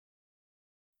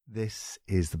This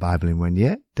is the Bible in 1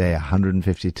 year, day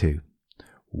 152.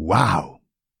 Wow!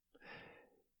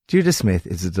 Judah Smith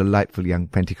is a delightful young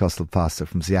Pentecostal pastor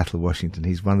from Seattle, Washington.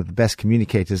 He's one of the best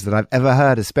communicators that I've ever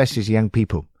heard, especially to young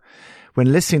people.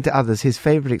 When listening to others, his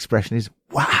favorite expression is,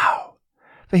 wow!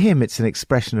 For him, it's an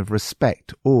expression of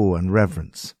respect, awe, and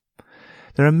reverence.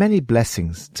 There are many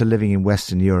blessings to living in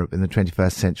Western Europe in the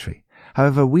 21st century.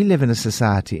 However, we live in a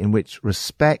society in which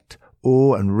respect,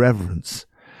 awe, and reverence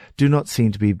do not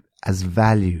seem to be as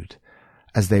valued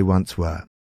as they once were.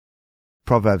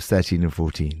 Proverbs 13 and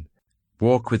 14.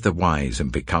 Walk with the wise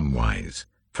and become wise,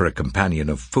 for a companion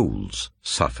of fools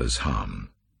suffers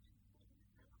harm.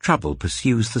 Trouble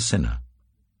pursues the sinner,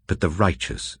 but the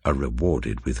righteous are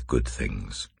rewarded with good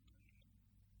things.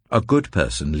 A good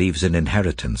person leaves an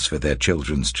inheritance for their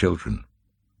children's children,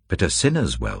 but a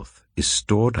sinner's wealth is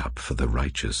stored up for the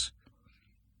righteous.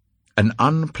 An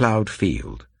unploughed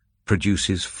field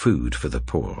produces food for the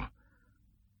poor,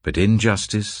 but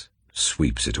injustice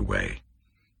sweeps it away.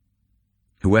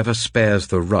 Whoever spares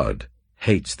the rod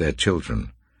hates their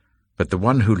children, but the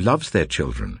one who loves their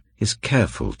children is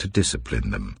careful to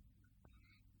discipline them.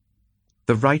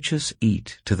 The righteous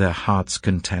eat to their heart's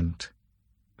content,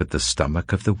 but the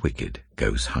stomach of the wicked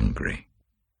goes hungry.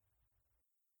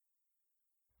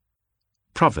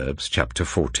 Proverbs chapter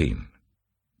 14.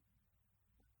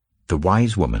 The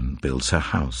wise woman builds her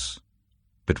house,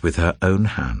 but with her own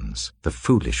hands the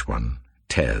foolish one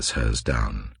tears hers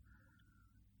down.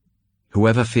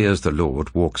 Whoever fears the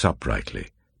Lord walks uprightly,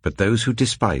 but those who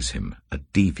despise him are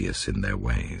devious in their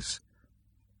ways.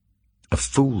 A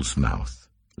fool's mouth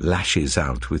lashes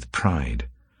out with pride,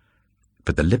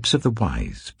 but the lips of the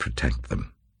wise protect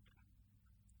them.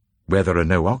 Where there are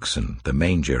no oxen, the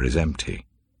manger is empty,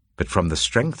 but from the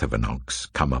strength of an ox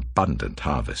come abundant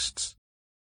harvests.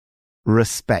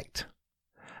 Respect.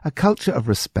 A culture of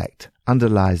respect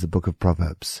underlies the book of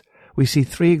Proverbs. We see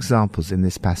three examples in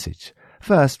this passage.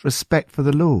 First, respect for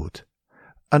the Lord.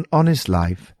 An honest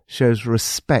life shows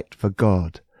respect for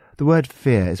God. The word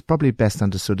fear is probably best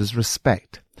understood as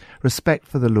respect. Respect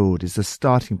for the Lord is the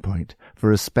starting point for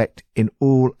respect in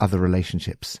all other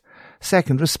relationships.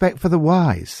 Second, respect for the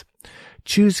wise.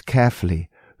 Choose carefully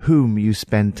whom you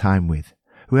spend time with.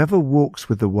 Whoever walks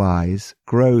with the wise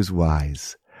grows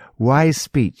wise. Wise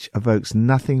speech evokes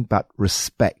nothing but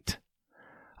respect.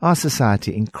 Our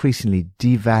society increasingly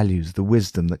devalues the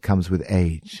wisdom that comes with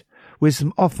age.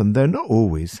 Wisdom often, though not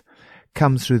always,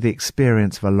 comes through the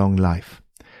experience of a long life.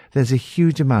 There's a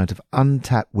huge amount of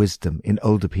untapped wisdom in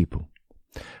older people.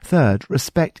 Third,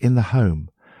 respect in the home.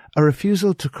 A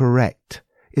refusal to correct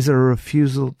is a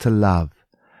refusal to love.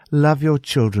 Love your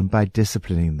children by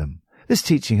disciplining them. This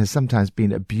teaching has sometimes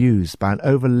been abused by an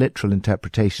over-literal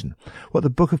interpretation. What the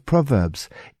book of Proverbs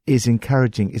is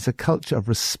encouraging is a culture of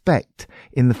respect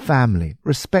in the family,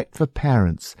 respect for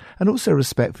parents, and also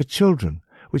respect for children,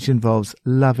 which involves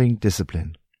loving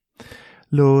discipline.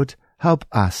 Lord, help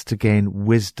us to gain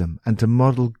wisdom and to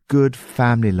model good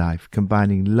family life,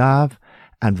 combining love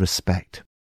and respect.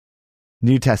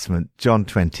 New Testament, John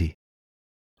 20.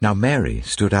 Now Mary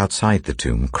stood outside the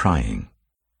tomb crying.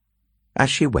 As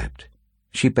she wept,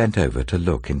 she bent over to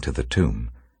look into the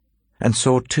tomb, and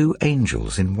saw two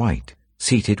angels in white,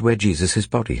 seated where Jesus'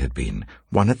 body had been,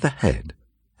 one at the head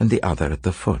and the other at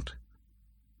the foot.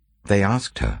 They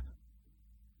asked her,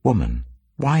 "Woman,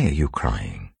 why are you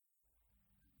crying?"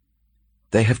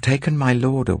 "They have taken my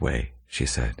Lord away," she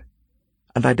said,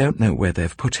 "and I don't know where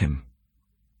they've put him."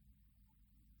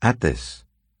 At this,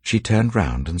 she turned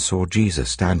round and saw Jesus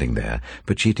standing there,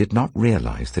 but she did not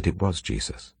realize that it was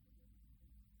Jesus.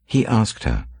 He asked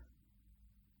her,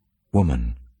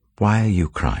 "Woman, why are you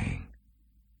crying?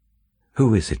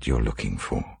 Who is it you're looking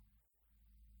for?"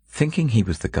 Thinking he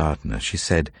was the gardener, she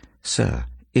said, "Sir,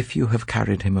 if you have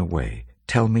carried him away,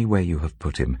 tell me where you have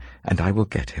put him, and I will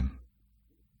get him."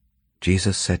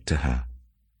 Jesus said to her,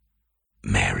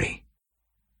 "Mary."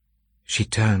 She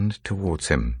turned towards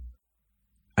him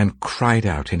and cried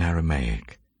out in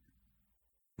Aramaic,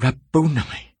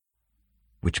 "Rabboni,"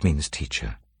 which means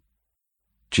teacher.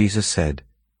 Jesus said,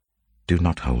 "Do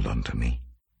not hold on to me,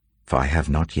 for I have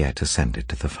not yet ascended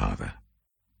to the Father.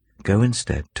 Go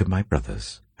instead to my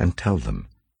brothers and tell them,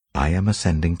 I am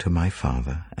ascending to my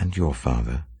Father and your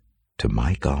Father, to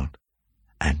my God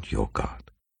and your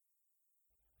God."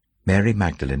 Mary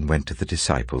Magdalene went to the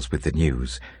disciples with the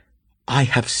news, "I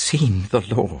have seen the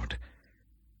Lord,"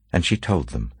 and she told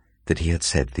them that he had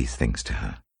said these things to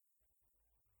her.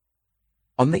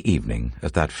 On the evening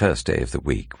of that first day of the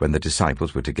week, when the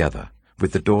disciples were together,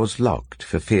 with the doors locked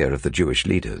for fear of the Jewish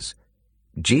leaders,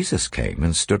 Jesus came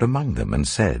and stood among them and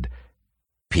said,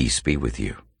 "Peace be with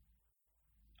you."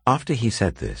 After he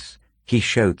said this, he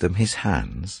showed them his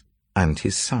hands and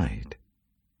his side.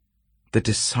 The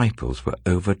disciples were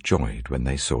overjoyed when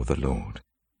they saw the Lord.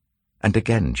 And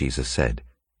again Jesus said,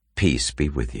 "Peace be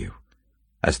with you.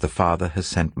 As the Father has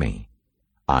sent me,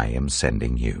 I am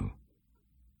sending you."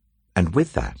 And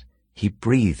with that he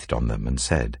breathed on them and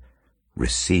said,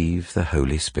 "Receive the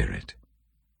Holy Spirit.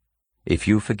 If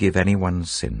you forgive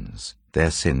anyone's sins,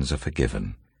 their sins are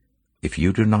forgiven. If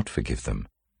you do not forgive them,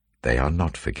 they are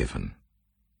not forgiven."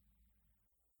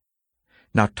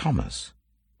 Now Thomas,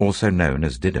 also known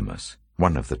as Didymus,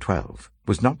 one of the 12,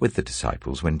 was not with the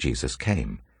disciples when Jesus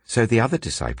came. So the other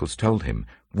disciples told him,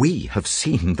 "We have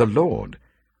seen the Lord."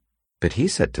 But he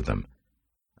said to them,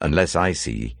 "Unless I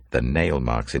see the nail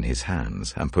marks in his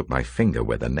hands, and put my finger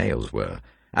where the nails were,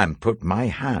 and put my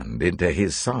hand into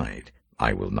his side,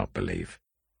 I will not believe."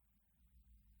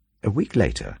 A week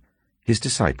later, his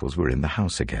disciples were in the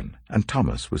house again, and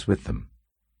Thomas was with them.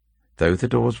 Though the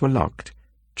doors were locked,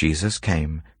 Jesus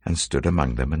came and stood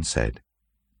among them and said,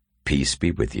 "Peace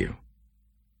be with you."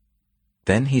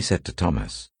 Then he said to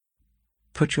Thomas,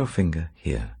 "Put your finger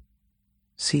here.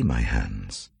 See my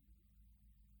hands.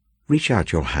 Reach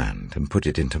out your hand and put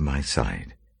it into my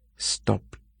side.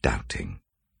 Stop doubting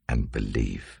and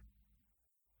believe."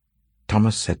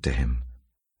 Thomas said to him,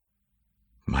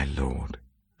 "My Lord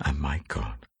and my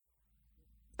God."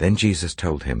 Then Jesus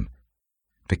told him,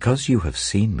 "Because you have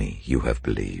seen me, you have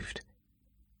believed.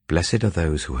 Blessed are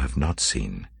those who have not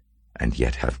seen and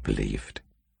yet have believed."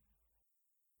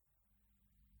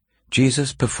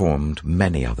 Jesus performed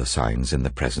many other signs in the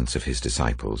presence of his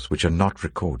disciples, which are not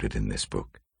recorded in this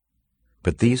book.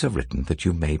 But these are written that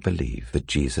you may believe that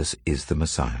Jesus is the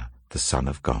Messiah, the Son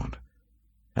of God,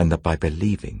 and that by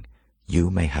believing you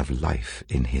may have life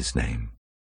in his name.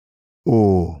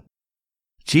 Oh,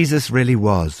 Jesus really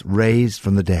was raised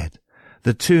from the dead.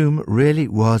 The tomb really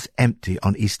was empty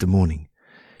on Easter morning.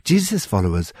 Jesus'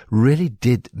 followers really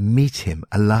did meet him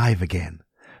alive again.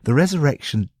 The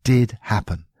resurrection did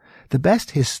happen. The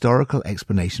best historical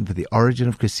explanation for the origin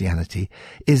of Christianity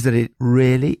is that it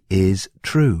really is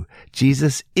true.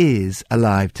 Jesus is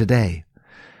alive today.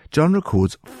 John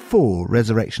records 4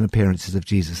 resurrection appearances of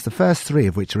Jesus, the first 3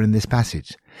 of which are in this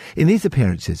passage. In these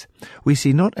appearances, we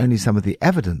see not only some of the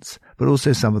evidence, but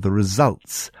also some of the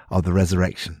results of the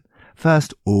resurrection.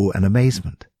 First, awe and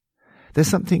amazement. There's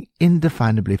something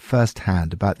indefinably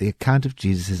first-hand about the account of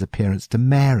Jesus' appearance to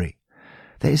Mary.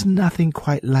 There is nothing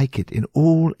quite like it in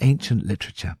all ancient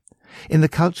literature. In the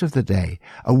culture of the day,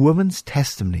 a woman's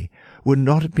testimony would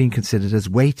not have been considered as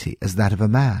weighty as that of a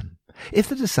man. If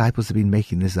the disciples had been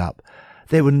making this up,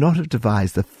 they would not have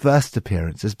devised the first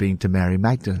appearance as being to Mary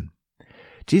Magdalene.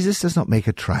 Jesus does not make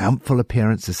a triumphal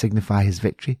appearance to signify his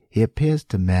victory. He appears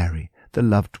to Mary, the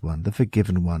loved one, the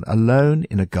forgiven one, alone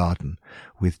in a garden,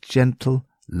 with gentle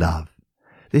love.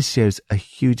 This shows a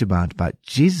huge amount about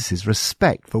Jesus'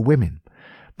 respect for women.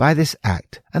 By this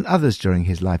act, and others during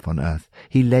his life on earth,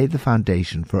 he laid the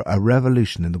foundation for a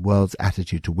revolution in the world's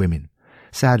attitude to women.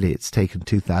 Sadly, it's taken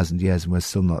 2,000 years and we're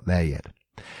still not there yet.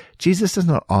 Jesus does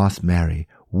not ask Mary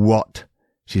what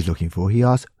she's looking for. He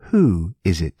asks, "Who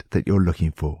is it that you're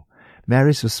looking for?"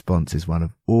 Mary's response is one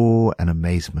of awe and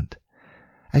amazement.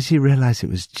 As she realized it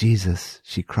was Jesus,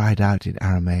 she cried out in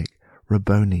Aramaic,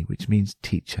 "Rabboni," which means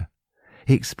teacher.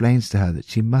 He explains to her that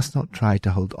she must not try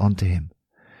to hold on to him.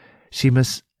 She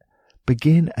must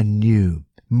begin a new,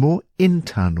 more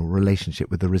internal relationship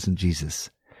with the risen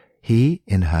Jesus. He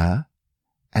in her,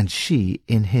 and she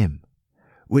in him,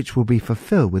 which will be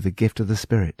fulfilled with the gift of the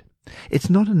Spirit. It's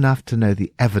not enough to know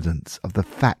the evidence of the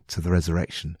facts of the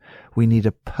resurrection. We need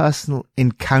a personal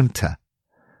encounter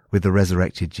with the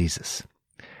resurrected Jesus.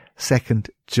 Second,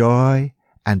 joy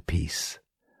and peace.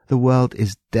 The world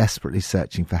is desperately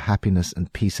searching for happiness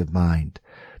and peace of mind.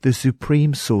 The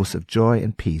supreme source of joy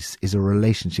and peace is a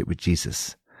relationship with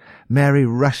Jesus. Mary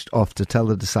rushed off to tell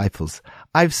the disciples,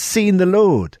 "I've seen the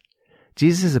Lord."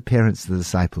 Jesus' appearance to the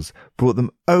disciples brought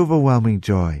them overwhelming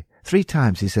joy. 3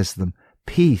 times he says to them,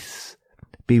 "Peace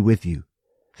be with you,"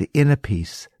 the inner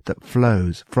peace that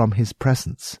flows from his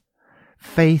presence.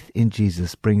 Faith in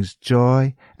Jesus brings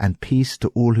joy and peace to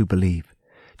all who believe.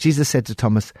 Jesus said to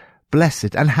Thomas,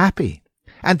 "Blessed and happy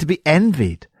and to be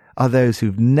envied are those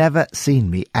who've never seen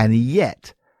me and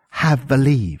yet have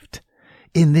believed."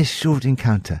 In this short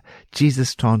encounter,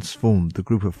 Jesus transformed the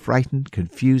group of frightened,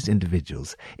 confused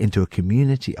individuals into a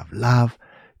community of love,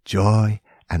 joy,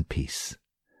 and peace.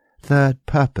 Third,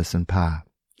 purpose and power.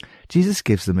 Jesus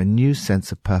gives them a new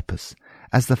sense of purpose.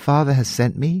 As the Father has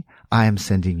sent me, I am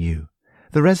sending you.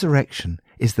 The resurrection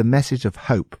is the message of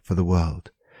hope for the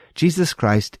world. Jesus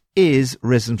Christ is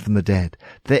risen from the dead.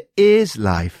 There is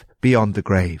life beyond the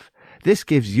grave. This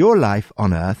gives your life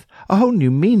on earth a whole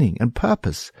new meaning and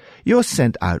purpose. You're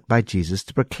sent out by Jesus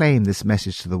to proclaim this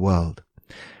message to the world.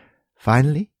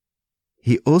 Finally,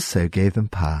 he also gave them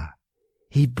power.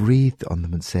 He breathed on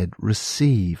them and said,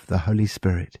 "Receive the Holy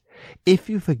Spirit. If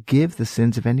you forgive the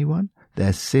sins of anyone,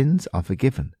 their sins are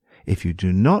forgiven. If you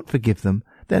do not forgive them,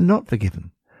 they're not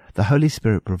forgiven." The Holy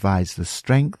Spirit provides the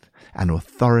strength and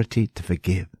authority to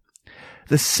forgive.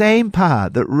 The same power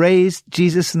that raised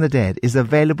Jesus from the dead is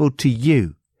available to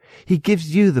you. He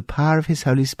gives you the power of his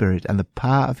Holy Spirit and the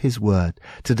power of his word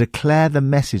to declare the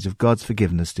message of God's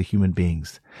forgiveness to human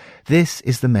beings. This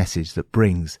is the message that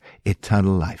brings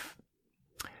eternal life.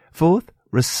 Fourth,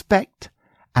 respect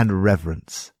and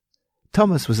reverence.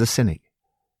 Thomas was a cynic,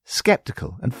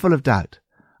 skeptical and full of doubt.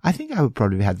 I think I would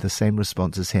probably have had the same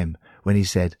response as him when he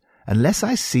said, "Unless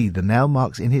I see the nail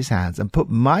marks in his hands and put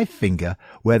my finger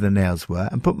where the nails were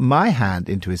and put my hand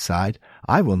into his side,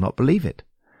 I will not believe it."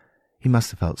 He must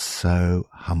have felt so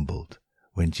humbled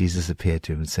when Jesus appeared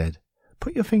to him and said,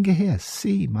 "Put your finger here,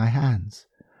 see my hands.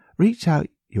 Reach out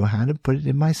your hand and put it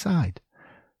in my side.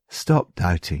 Stop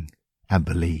doubting and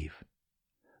believe."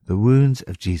 The wounds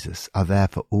of Jesus are there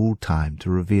for all time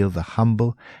to reveal the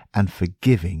humble and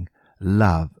forgiving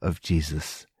love of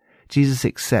Jesus. Jesus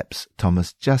accepts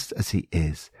Thomas just as he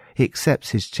is. He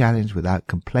accepts his challenge without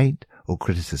complaint or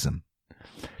criticism.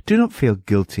 Do not feel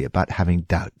guilty about having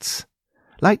doubts.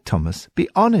 Like Thomas, be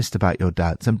honest about your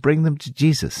doubts and bring them to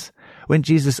Jesus. When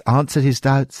Jesus answered his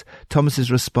doubts, Thomas's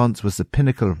response was the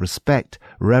pinnacle of respect,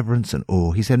 reverence, and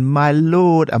awe. He said, "My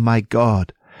Lord and my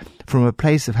God." From a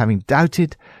place of having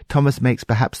doubted, Thomas makes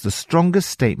perhaps the strongest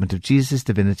statement of Jesus'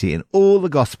 divinity in all the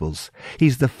Gospels.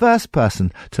 He's the first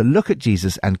person to look at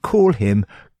Jesus and call him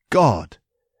God.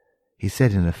 He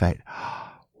said in effect,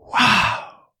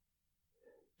 "Wow."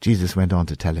 Jesus went on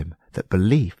to tell him that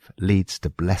belief leads to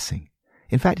blessing.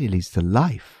 In fact, it leads to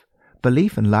life.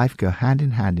 Belief and life go hand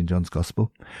in hand in John's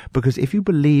Gospel, because if you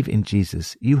believe in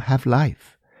Jesus, you have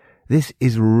life. This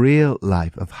is real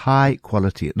life of high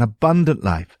quality, an abundant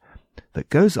life that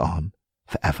goes on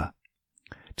forever.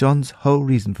 John's whole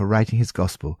reason for writing his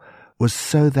Gospel was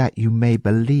so that you may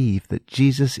believe that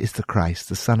Jesus is the Christ,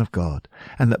 the Son of God,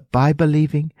 and that by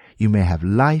believing you may have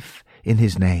life in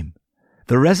his name.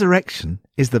 The resurrection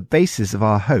is the basis of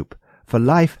our hope for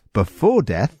life before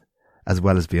death as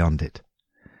well as beyond it.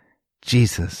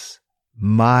 Jesus,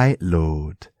 my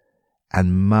Lord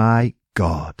and my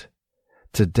God,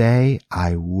 today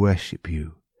I worship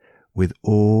you with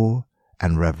awe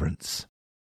and reverence.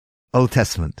 Old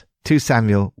Testament, 2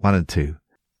 Samuel 1 and 2.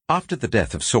 After the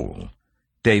death of Saul,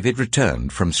 David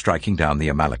returned from striking down the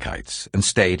Amalekites and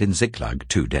stayed in Ziklag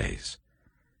 2 days.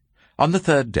 On the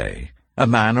 3rd day, a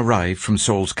man arrived from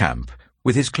Saul's camp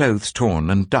with his clothes torn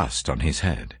and dust on his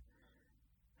head.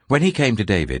 When he came to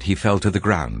David, he fell to the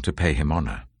ground to pay him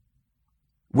honor.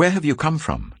 "Where have you come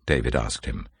from?" David asked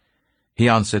him. He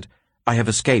answered, "I have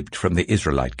escaped from the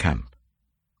Israelite camp."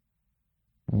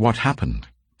 "What happened?"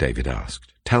 David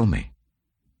asked. "Tell me."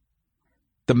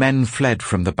 "The men fled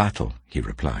from the battle," he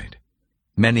replied.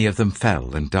 "Many of them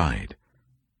fell and died.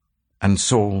 And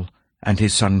Saul and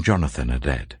his son Jonathan are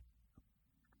dead."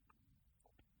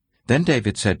 Then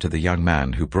David said to the young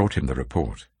man who brought him the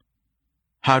report,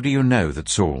 "How do you know that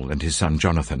Saul and his son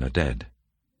Jonathan are dead?"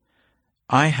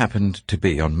 "I happened to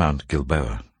be on Mount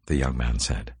Gilboa," the young man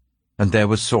said, "and there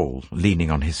was Saul leaning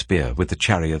on his spear with the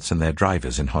chariots and their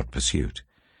drivers in hot pursuit.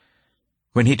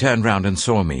 When he turned round and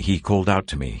saw me, he called out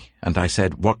to me, and I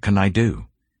said, 'What can I do?'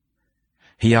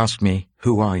 He asked me,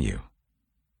 'Who are you?'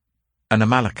 'An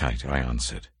Amalekite,' I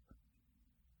answered.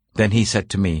 Then he said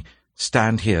to me,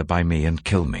 'Stand here by me and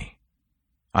kill me.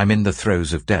 I'm in the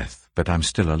throes of death, but I'm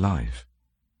still alive.'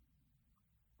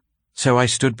 So I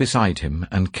stood beside him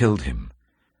and killed him,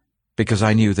 because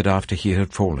I knew that after he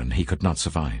had fallen he could not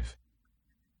survive.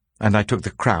 And I took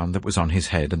the crown that was on his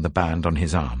head and the band on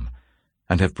his arm,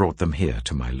 and have brought them here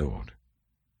to my Lord."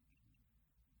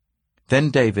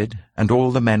 Then David and all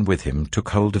the men with him took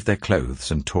hold of their clothes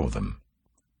and tore them.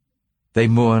 They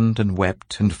mourned and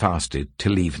wept and fasted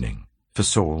till evening for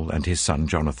Saul and his son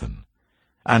Jonathan,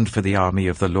 and for the army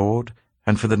of the Lord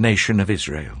and for the nation of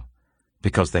Israel,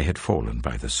 because they had fallen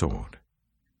by the sword.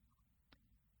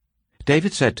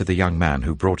 David said to the young man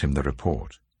who brought him the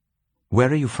report, "Where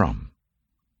are you from?"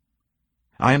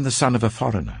 "I am the son of a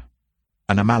foreigner,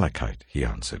 an Amalekite," he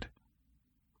answered.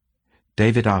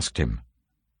 David asked him,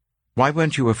 "Why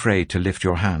weren't you afraid to lift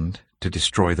your hand to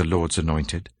destroy the Lord's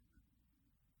anointed?"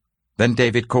 Then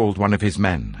David called one of his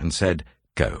men and said,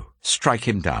 "Go, strike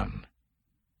him down."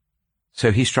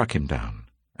 So he struck him down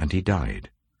and he died.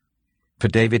 For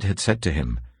David had said to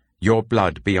him, "Your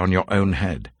blood be on your own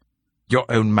head. Your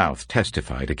own mouth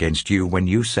testified against you when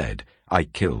you said, 'I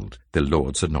killed the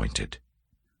Lord's anointed.'"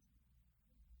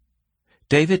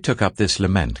 David took up this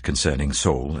lament concerning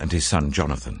Saul and his son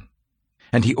Jonathan,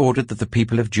 and he ordered that the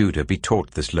people of Judah be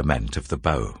taught this lament of the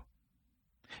bow.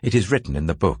 It is written in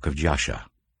the book of Jasher.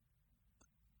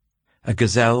 "A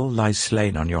gazelle lies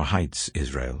slain on your heights,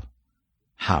 Israel.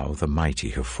 How the mighty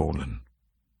have fallen!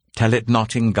 Tell it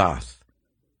not in Gath.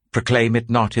 Proclaim it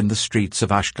not in the streets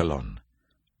of Ashkelon,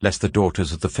 lest the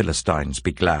daughters of the Philistines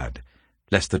be glad,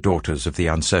 lest the daughters of the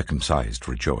uncircumcised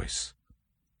rejoice.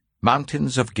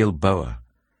 Mountains of Gilboa,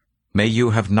 may you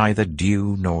have neither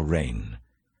dew nor rain.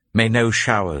 May no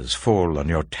showers fall on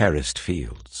your terraced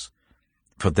fields.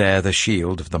 For there the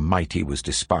shield of the mighty was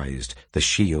despised, the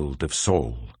shield of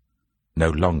Saul, no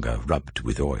longer rubbed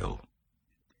with oil.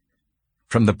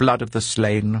 From the blood of the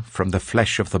slain, from the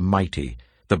flesh of the mighty,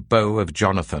 the bow of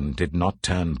Jonathan did not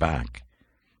turn back.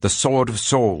 The sword of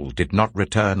Saul did not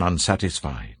return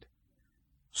unsatisfied.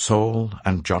 Saul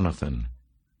and Jonathan,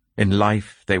 in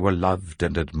life they were loved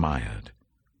and admired,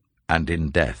 and in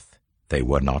death they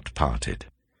were not parted.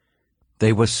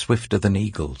 They were swifter than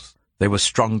eagles, they were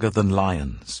stronger than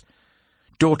lions.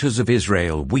 Daughters of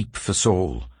Israel, weep for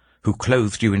Saul, who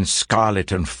clothed you in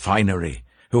scarlet and finery,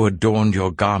 who adorned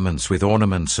your garments with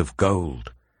ornaments of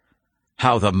gold.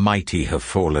 How the mighty have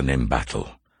fallen in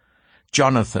battle!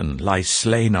 Jonathan lies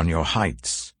slain on your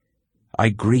heights. I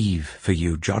grieve for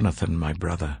you, Jonathan, my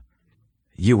brother.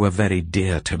 You were very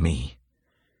dear to me.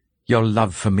 Your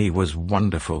love for me was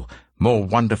wonderful, more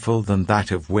wonderful than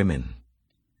that of women.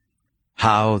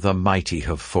 How the mighty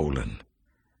have fallen!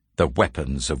 The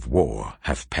weapons of war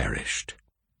have perished."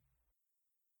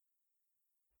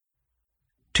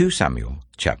 2 Samuel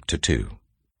chapter 2.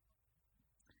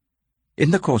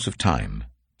 In the course of time,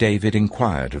 David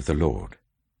inquired of the Lord.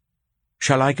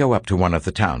 "Shall I go up to one of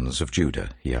the towns of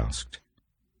Judah?" he asked.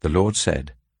 The Lord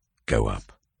said, "Go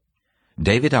up."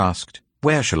 David asked,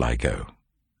 "Where shall I go?"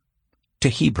 "To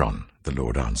Hebron," the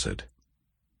Lord answered.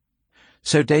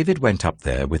 So David went up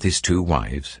there with his 2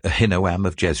 wives, Ahinoam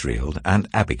of Jezreel and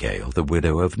Abigail, the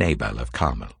widow of Nabal of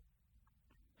Carmel.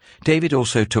 David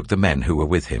also took the men who were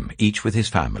with him, each with his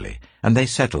family, and they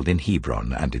settled in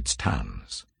Hebron and its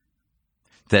towns.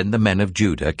 Then the men of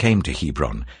Judah came to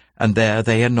Hebron, and there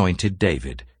they anointed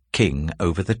David king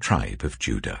over the tribe of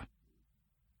Judah.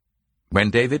 When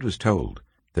David was told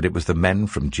that it was the men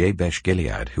from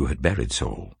Jabesh-Gilead who had buried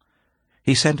Saul,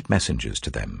 he sent messengers to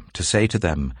them to say to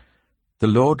them, "The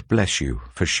Lord bless you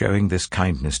for showing this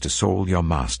kindness to Saul your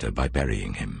master by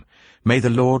burying him. May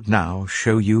the Lord now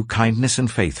show you kindness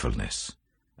and faithfulness,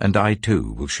 and I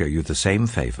too will show you the same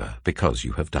favor because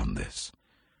you have done this.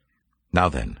 Now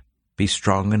then, be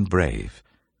strong and brave,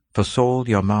 for Saul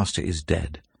your master is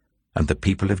dead, and the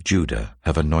people of Judah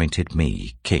have anointed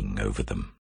me king over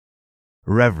them."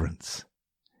 Reverence.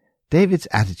 David's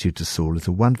attitude to Saul is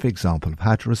a wonderful example of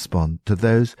how to respond to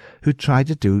those who try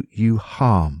to do you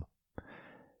harm.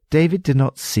 David did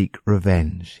not seek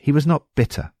revenge. He was not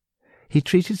bitter. He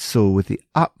treated Saul with the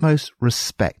utmost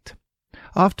respect.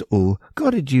 After all,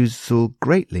 God had used Saul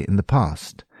greatly in the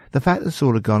past. The fact that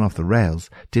Saul had gone off the rails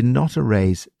did not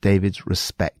erase David's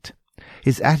respect.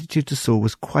 His attitude to Saul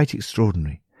was quite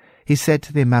extraordinary. He said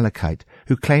to the Amalekite,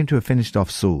 who claimed to have finished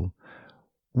off Saul,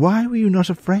 "Why were you not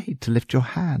afraid to lift your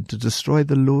hand to destroy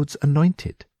the Lord's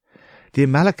anointed?" The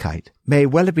Amalekite may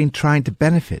well have been trying to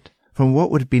benefit from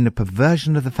what would have been a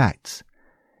perversion of the facts.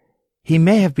 He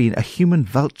may have been a human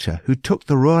vulture who took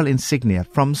the royal insignia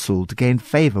from Saul to gain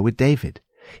favor with David.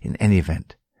 In any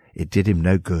event, it did him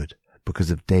no good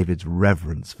because of David's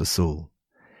reverence for Saul.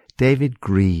 David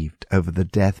grieved over the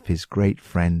death of his great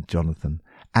friend Jonathan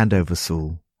and over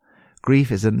Saul.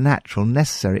 Grief is a natural,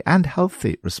 necessary, and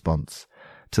healthy response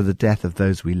to the death of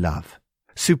those we love.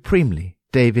 Supremely,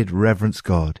 David reverenced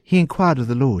God. He inquired of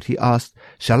the Lord. He asked,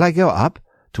 "Shall I go up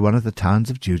to one of the towns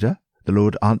of Judah?" The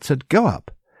Lord answered, "Go up."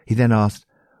 He then asked,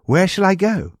 "Where shall I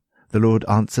go?" The Lord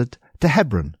answered, "To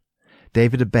Hebron."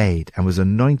 David obeyed and was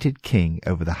anointed king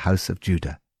over the house of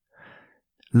Judah.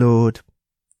 Lord,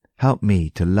 help me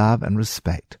to love and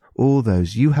respect all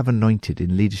those you have anointed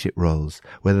in leadership roles,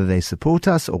 whether they support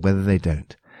us or whether they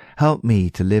don't. Help me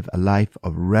to live a life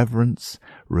of reverence,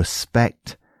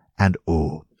 respect, and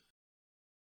awe.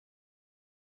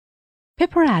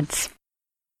 Pippa adds,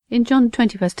 in John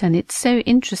 20 verse 10, it's so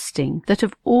interesting that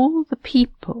of all the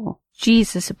people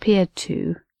Jesus appeared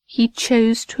to, he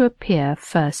chose to appear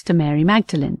first to Mary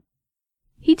Magdalene.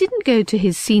 He didn't go to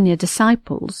his senior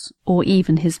disciples or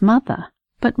even his mother,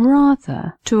 but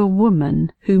rather to a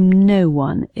woman whom no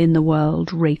one in the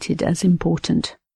world rated as important.